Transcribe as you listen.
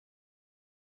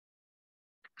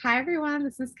Hi everyone,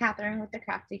 this is Catherine with the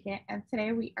Crafty Kit, and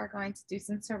today we are going to do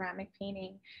some ceramic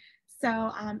painting.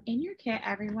 So in your kit,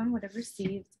 everyone would have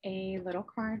received a little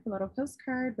card, a little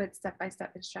postcard with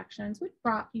step-by-step instructions, which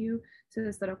brought you to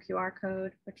this little QR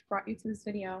code, which brought you to this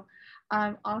video.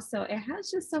 Also, it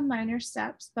has just some minor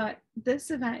steps, but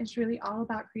this event is really all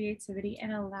about creativity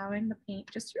and allowing the paint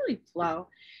just to really flow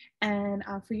and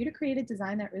for you to create a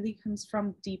design that really comes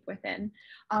from deep within.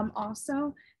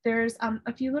 Also, there's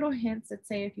a few little hints that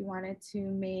say if you wanted to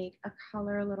make a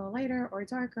color a little lighter or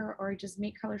darker or just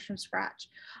make colors from scratch.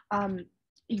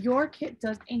 Your kit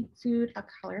does include a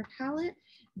color palette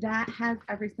that has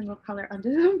every single color under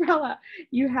the umbrella.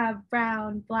 You have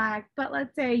brown, black, but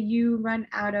let's say you run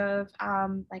out of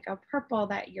like a purple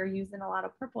that you're using a lot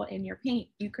of purple in your paint.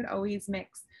 You could always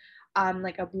mix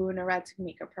like a blue and a red to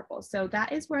make a purple. So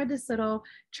that is where this little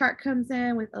chart comes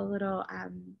in with a little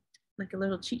like a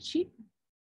little cheat sheet.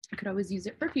 I could always use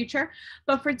it for future,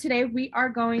 but for today we are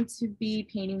going to be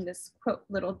painting this quote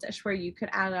little dish where you could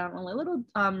add on a little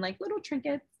like little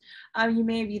trinkets. You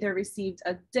may have either received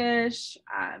a dish,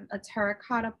 a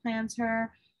terracotta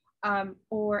planter,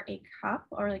 or a cup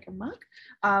or like a mug,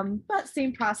 but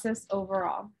same process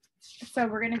overall. So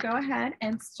we're going to go ahead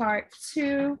and start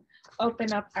to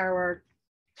open up our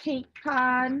paint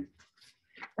pod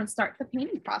and start the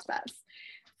painting process.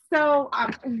 So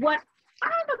what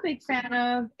I'm a big fan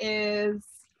of is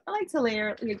I like to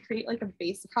layer, create like a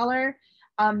base color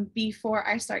before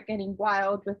I start getting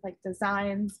wild with like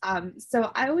designs.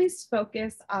 So I always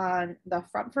focus on the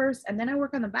front first and then I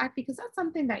work on the back because that's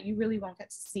something that you really won't get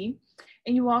to see.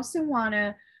 And you also want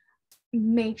to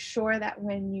make sure that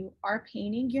when you are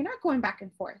painting, you're not going back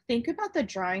and forth. Think about the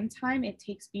drying time it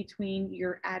takes between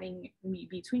you adding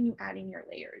your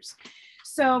layers.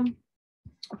 So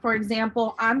for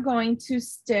example, I'm going to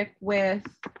stick with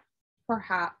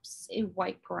perhaps a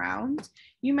white ground.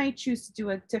 You might choose to do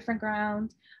a different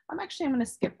ground. I'm going to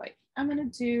skip white. I'm going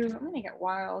to get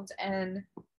wild and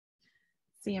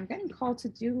see, I'm getting called to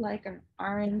do like an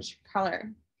orange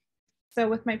color. So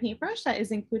with my paintbrush that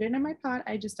is included in my pot,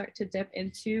 I just start to dip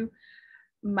into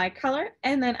my color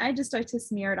and then I just start to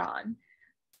smear it on.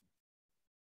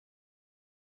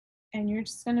 And you're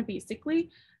just going to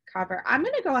basically cover. I'm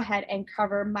going to go ahead and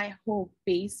cover my whole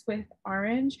base with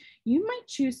orange. You might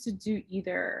choose to do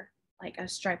either like a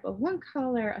stripe of one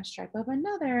color, a stripe of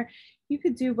another. You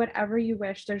could do whatever you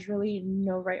wish. There's really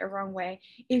no right or wrong way.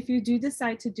 If you do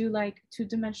decide to do like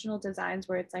two-dimensional designs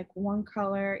where it's like one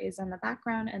color is on the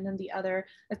background and then the other,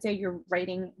 let's say you're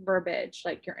writing verbiage,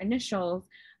 like your initials,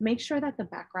 make sure that the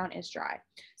background is dry.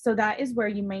 So that is where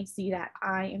you may see that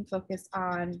I am focused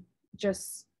on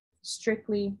just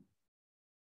strictly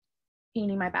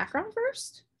painting my background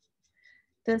first.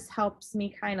 This helps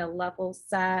me kind of level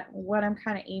set what I'm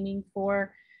kind of aiming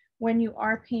for. When you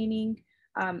are painting,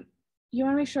 you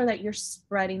want to make sure that you're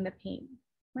spreading the paint,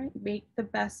 right? Make the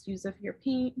best use of your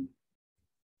paint.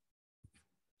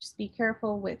 Just be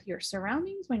careful with your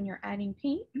surroundings when you're adding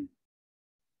paint,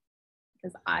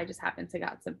 because I just happen to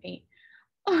got some paint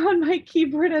on my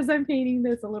keyboard as I'm painting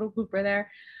this, a little blooper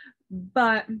there.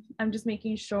 But I'm just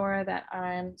making sure that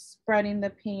I'm spreading the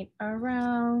paint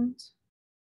around.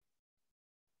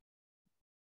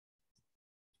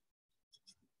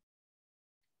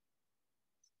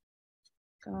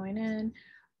 Going in.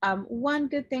 One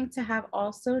good thing to have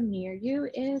also near you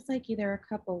is like either a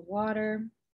cup of water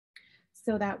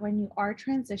so that when you are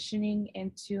transitioning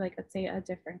into like, let's say a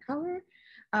different color,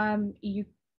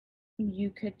 you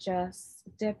could just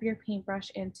dip your paintbrush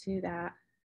into that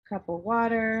cup of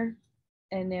water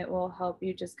and it will help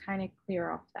you just kind of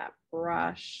clear off that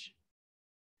brush,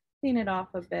 clean it off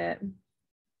a bit.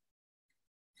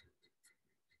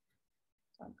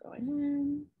 So I'm going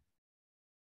in.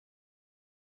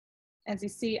 As you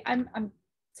see, I'm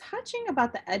touching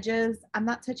about the edges. I'm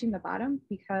not touching the bottom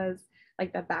because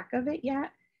like the back of it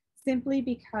yet, simply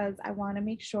because I want to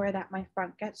make sure that my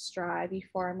front gets dry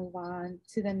before I move on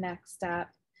to the next step,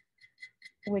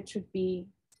 which would be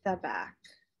the back.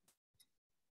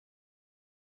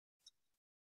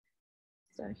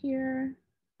 So here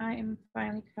I am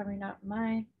finally covering up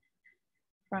my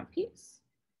front piece.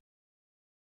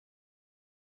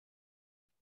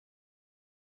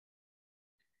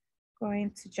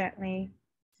 Going to gently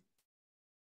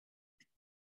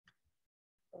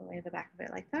lay the back of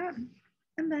it like that.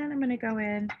 And then I'm going to go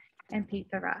in and paint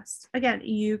the rest. Again,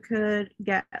 you could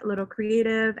get a little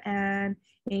creative and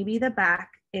maybe the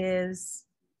back is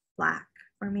black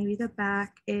or maybe the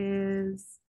back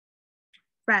is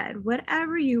red,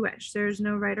 whatever you wish. There's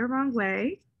no right or wrong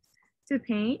way to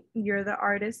paint. You're the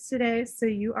artist today, so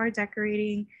you are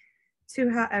decorating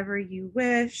to however you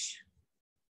wish.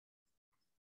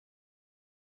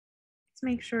 Just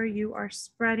make sure you are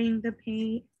spreading the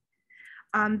paint.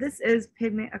 This is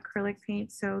pigment acrylic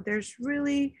paint, so there's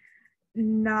really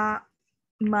not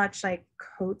much like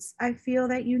coats I feel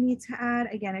that you need to add.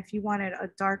 Again, if you wanted a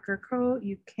darker coat,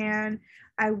 you can.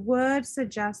 I would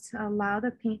suggest to allow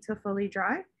the paint to fully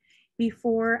dry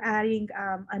before adding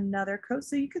another coat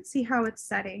so you could see how it's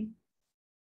setting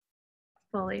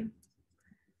fully.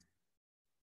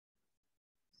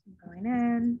 Going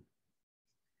in.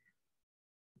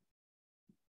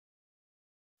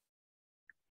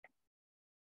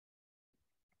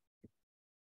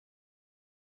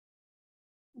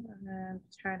 And then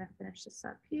just trying to finish this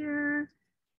up here.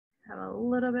 Have a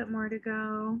little bit more to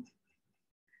go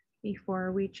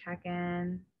before we check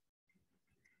in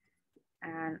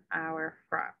and our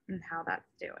front and how that's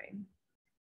doing.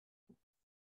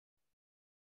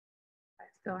 I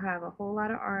still have a whole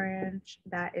lot of orange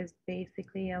that is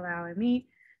basically allowing me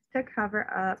to cover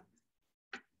up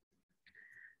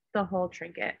the whole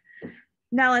trinket.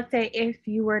 Now, let's say if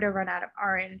you were to run out of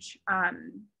orange,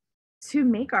 to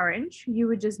make orange, you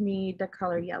would just need the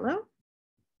color yellow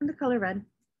and the color red.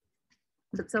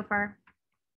 But so far,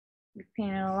 we've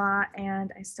painted a lot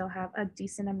and I still have a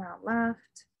decent amount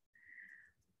left.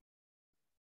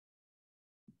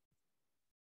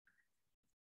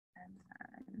 And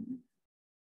then,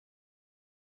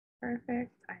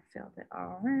 perfect, I filled it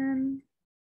all in.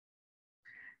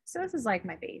 So this is like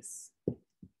my base.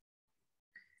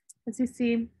 As you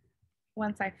see,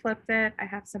 once I flipped it, I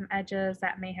have some edges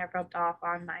that may have rubbed off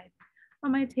on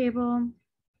my table.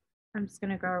 I'm just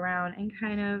gonna go around and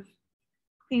kind of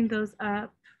clean those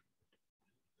up.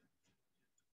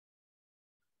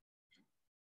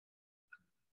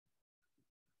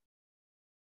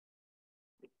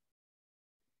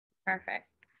 Perfect.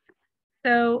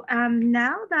 So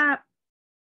now that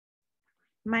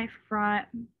my front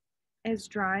is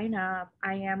drying up,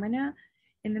 I am gonna,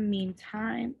 in the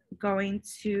meantime, going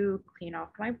to clean off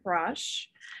my brush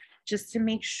just to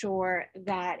make sure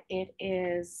that it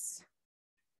is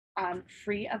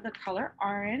free of the color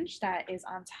orange that is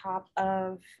on top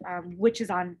of, which is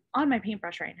on my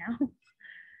paintbrush right now.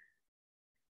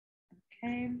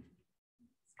 Okay,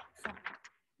 some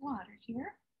water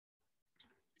here.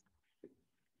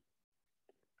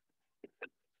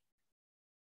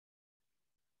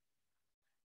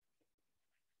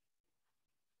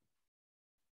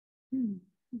 I'm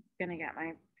gonna get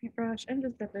my paintbrush and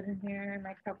just dip it in here in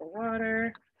my cup of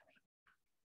water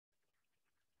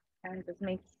and just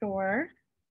make sure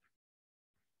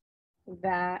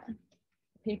that the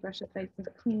paintbrush is nice and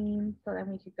clean so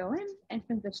then we could go in and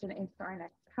transition into our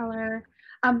next color.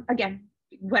 Again,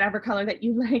 whatever color that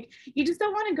you like, you just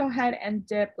don't want to go ahead and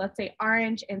dip, let's say,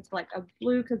 orange into like a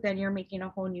blue, because then you're making a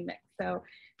whole new mix. So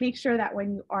make sure that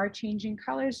when you are changing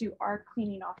colors, you are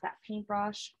cleaning off that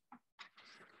paintbrush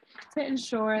to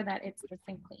ensure that it's nice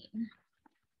and clean.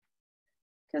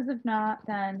 Because if not,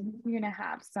 then you're gonna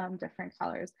have some different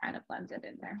colors kind of blended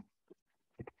in there.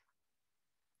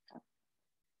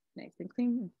 Nice and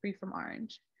clean and free from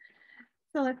orange.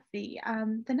 So let's see,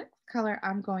 the next color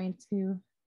I'm going to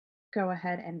go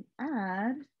ahead and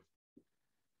add.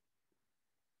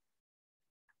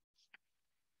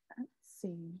 Let's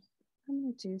see, I'm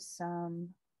gonna do some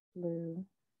blue.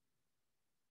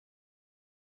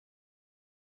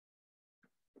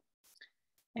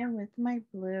 And with my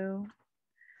blue,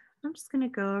 I'm just gonna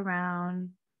go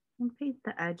around and paint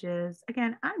the edges.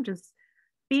 Again, I'm just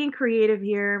being creative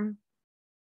here.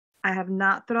 I have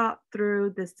not thought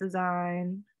through this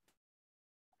design.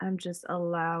 I'm just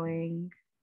allowing,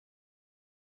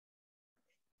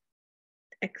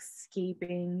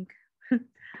 escaping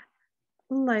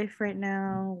life right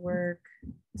now, work,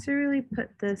 to really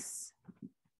put this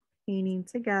painting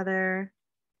together,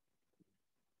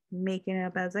 making it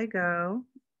up as I go.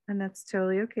 And that's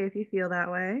totally okay if you feel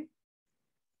that way.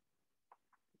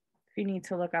 If you need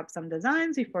to look up some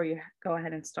designs before you go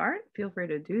ahead and start, feel free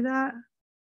to do that.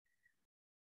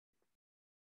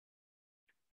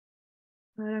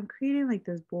 But I'm creating like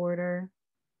this border.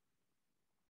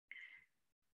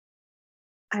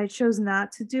 I chose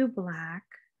not to do black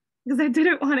because I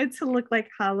didn't want it to look like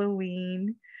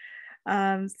Halloween.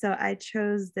 So I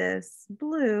chose this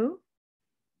blue,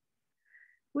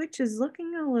 which is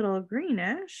looking a little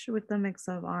greenish with the mix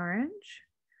of orange.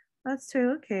 That's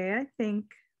totally okay. I think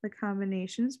the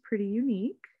combination is pretty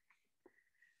unique.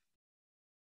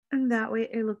 And that way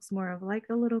it looks more of like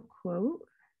a little quote.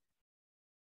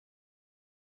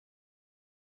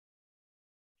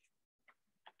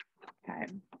 Okay.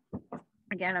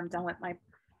 Again, I'm done with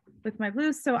my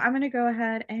blues. So I'm gonna go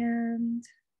ahead and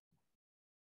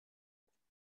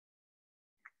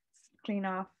clean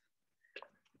off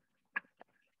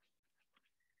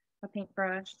a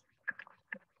paintbrush.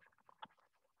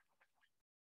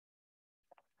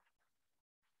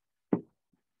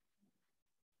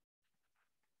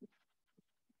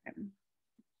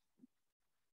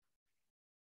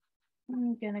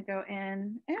 I'm gonna go in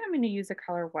and I'm gonna use the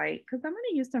color white because I'm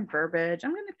gonna use some verbiage.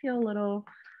 I'm gonna feel a little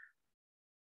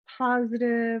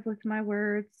positive with my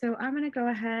words. So I'm gonna go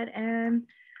ahead and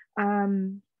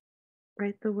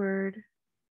write the word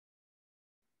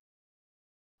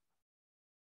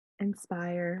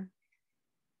inspire.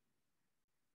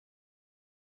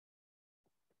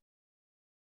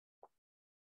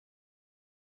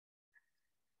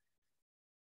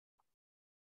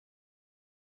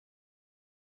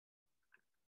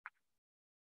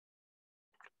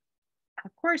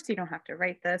 Of course, you don't have to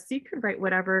write this. You could write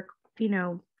whatever, you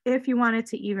know, if you wanted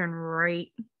to even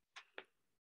write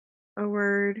a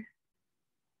word.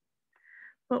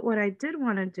 But what I did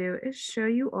want to do is show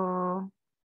you all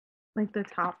like the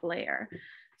top layer.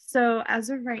 So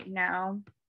as of right now,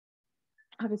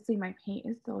 obviously my paint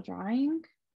is still drying,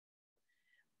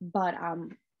 but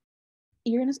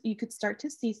you could start to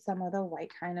see some of the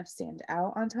white kind of stand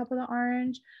out on top of the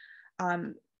orange.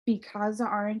 Because the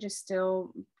orange is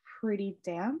still pretty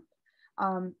damp,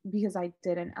 because I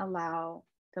didn't allow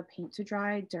the paint to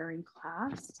dry during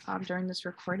class, during this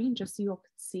recording, just so you all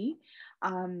could see.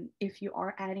 If you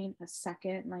are adding a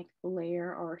second like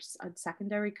layer or a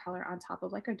secondary color on top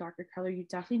of like a darker color, you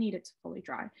definitely need it to fully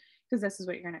dry because this is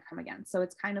what you're going to come against. So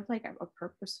it's kind of like a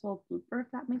purposeful blooper,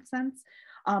 if that makes sense.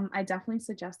 I definitely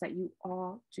suggest that you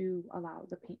all do allow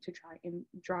the paint to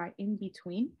dry in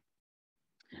between.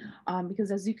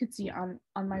 Because as you could see on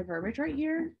my verbiage right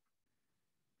here,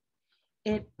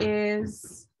 it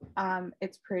is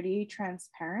it's pretty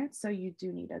transparent, so you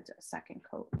do need a second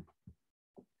coat.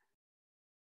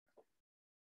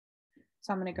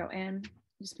 So I'm going to go in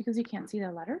just because you can't see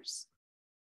the letters.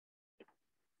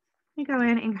 You go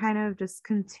in and kind of just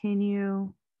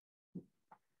continue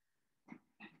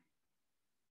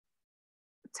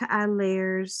to add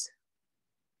layers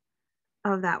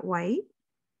of that white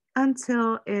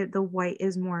until the white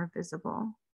is more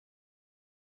visible.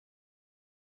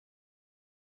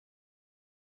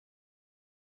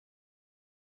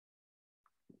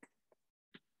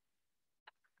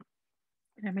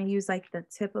 And I'm going to use like the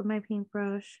tip of my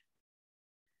paintbrush.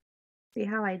 See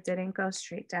how I didn't go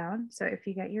straight down? So if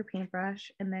you get your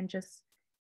paintbrush and then just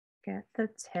get the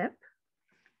tip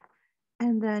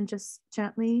and then just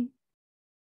gently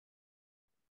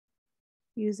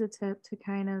use the tip to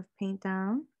kind of paint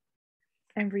down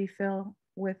and refill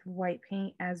with white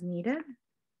paint as needed.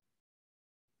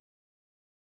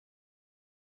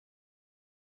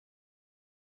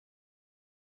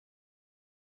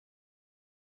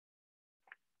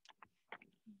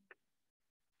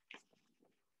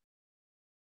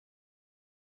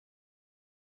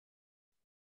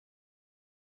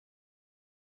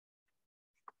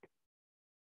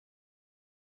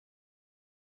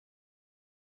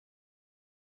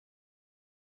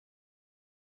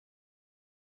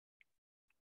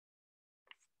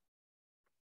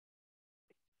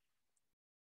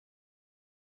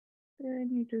 Then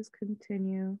you just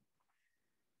continue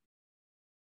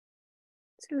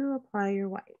to apply your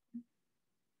white.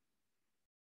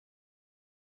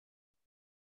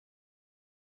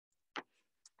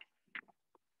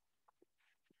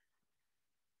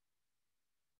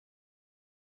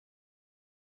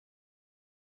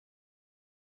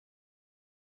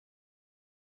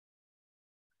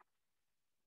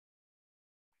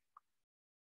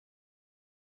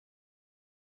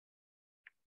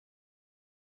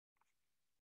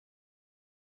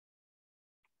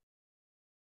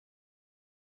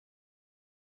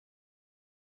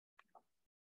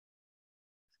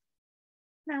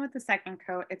 Now with the second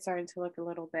coat, it's starting to look a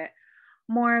little bit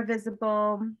more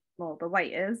visible. Well, the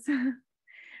white is.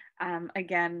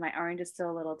 Again, my orange is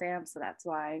still a little damp, so that's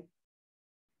why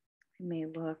it may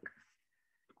look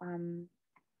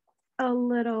a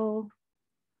little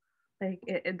like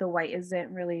the white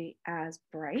isn't really as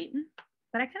bright,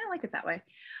 but I kind of like it that way.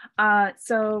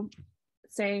 So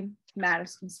say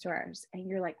Madison Stores and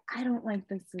you're like, I don't like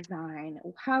this design.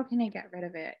 How can I get rid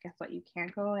of it? Guess what? You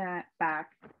can't go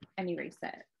back and erase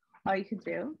it. All you could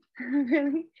do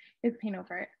really is paint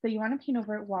over it. So you want to paint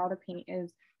over it while the paint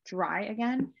is dry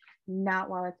again, not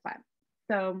while it's wet.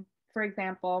 So for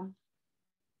example,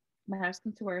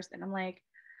 Madison Stores, and I'm like,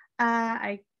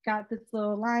 I got this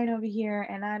little line over here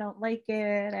and I don't like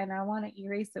it and I want to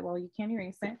erase it. Well, you can't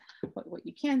erase it, but what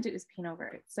you can do is paint over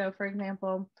it. So for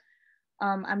example,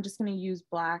 I'm just going to use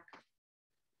black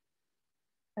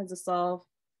as a solve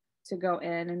to go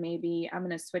in, and maybe I'm going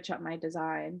to switch up my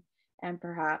design and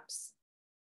perhaps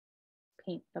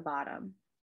paint the bottom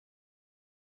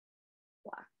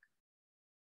black.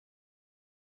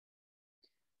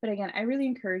 But again, I really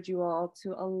encourage you all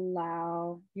to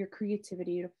allow your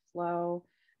creativity to flow.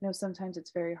 I know sometimes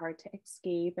it's very hard to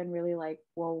escape and really like,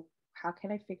 well, how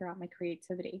can I figure out my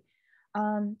creativity?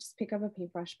 Just pick up a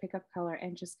paintbrush, pick up color,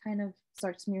 and just kind of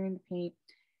start smearing the paint.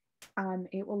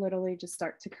 It will literally just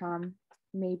start to come.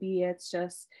 Maybe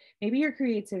your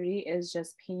creativity is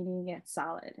just painting it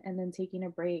solid and then taking a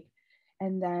break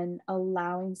and then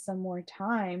allowing some more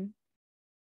time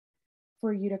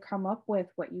for you to come up with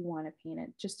what you want to paint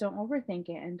it. Just don't overthink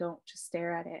it and don't just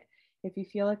stare at it. If you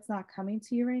feel it's not coming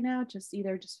to you right now, just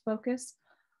focus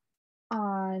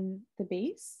on the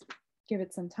base, give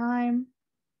it some time,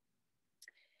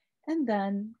 and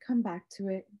then come back to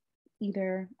it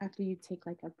either after you take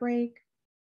like a break,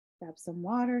 grab some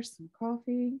water, some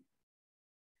coffee,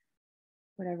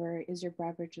 whatever is your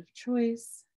beverage of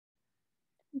choice.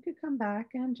 You could come back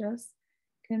and just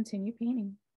continue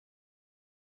painting.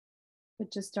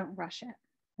 But just don't rush it,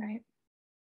 right?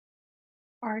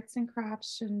 Arts and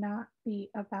crafts should not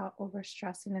be about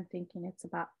overstressing and thinking it's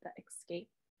about the escape.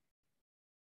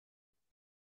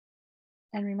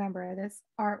 And remember, this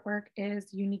artwork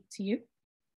is unique to you.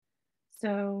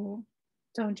 So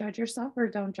don't judge yourself or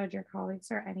don't judge your colleagues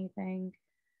or anything.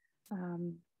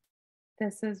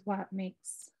 This is what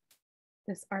makes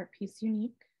this art piece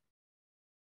unique.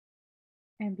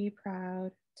 And be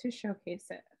proud to showcase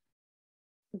it.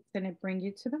 It's going to bring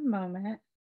you to the moment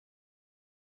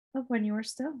of when you were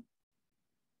still.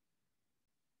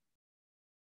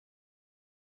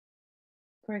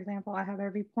 For example, I have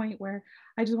every point where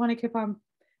I just want to keep on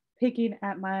picking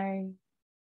at my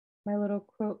little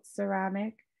quote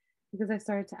ceramic because I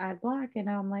started to add black and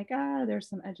now I'm like, there's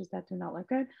some edges that do not look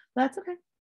good. But that's okay.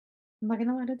 I'm not going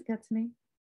to let it get to me. I'm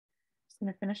just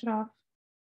going to finish it off.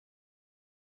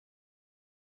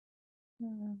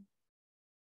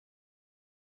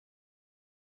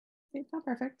 It's not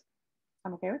perfect.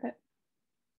 I'm okay with it.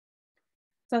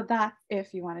 So that's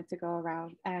if you wanted to go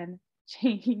around and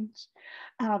change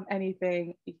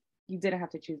anything. You didn't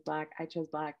have to choose black. I chose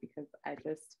black because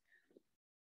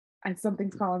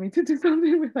something's calling me to do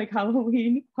something with like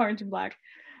Halloween, orange and black.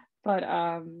 But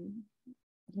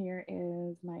here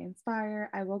is my inspire.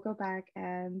 I will go back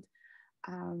and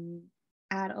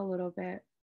add a little bit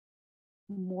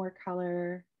more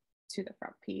color to the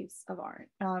front piece of art,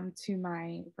 to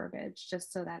my verbiage,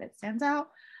 just so that it stands out.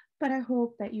 But I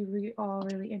hope that you all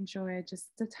really enjoy just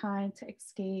the time to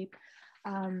escape.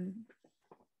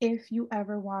 If you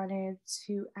ever wanted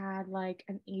to add like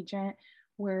an agent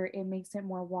where it makes it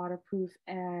more waterproof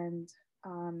and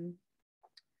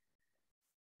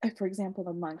for example,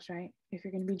 the mugs, right? If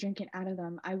you're going to be drinking out of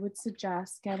them, I would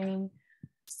suggest getting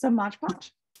some Mod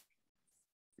Podge.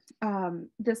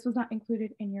 This was not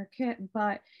included in your kit,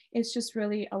 but it's just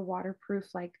really a waterproof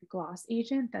like gloss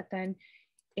agent that then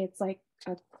it's like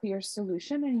a clear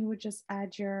solution, and you would just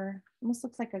add your, almost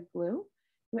looks like a glue.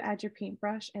 You would add your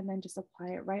paintbrush and then just apply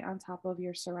it right on top of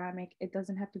your ceramic. It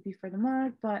doesn't have to be for the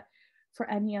mug, but for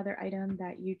any other item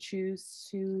that you choose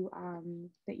to,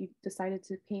 that you decided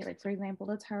to paint, like for example,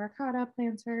 the terracotta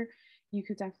planter, you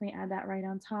could definitely add that right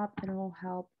on top and it will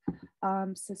help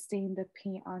sustain the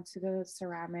paint onto the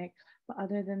ceramic. But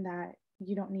other than that,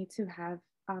 you don't need to have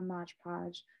Mod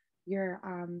Podge. Your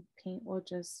paint will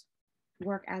just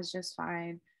work as just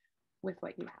fine with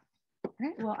what you have. All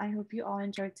right, well, I hope you all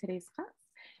enjoyed today's class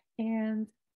and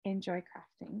enjoy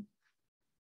crafting.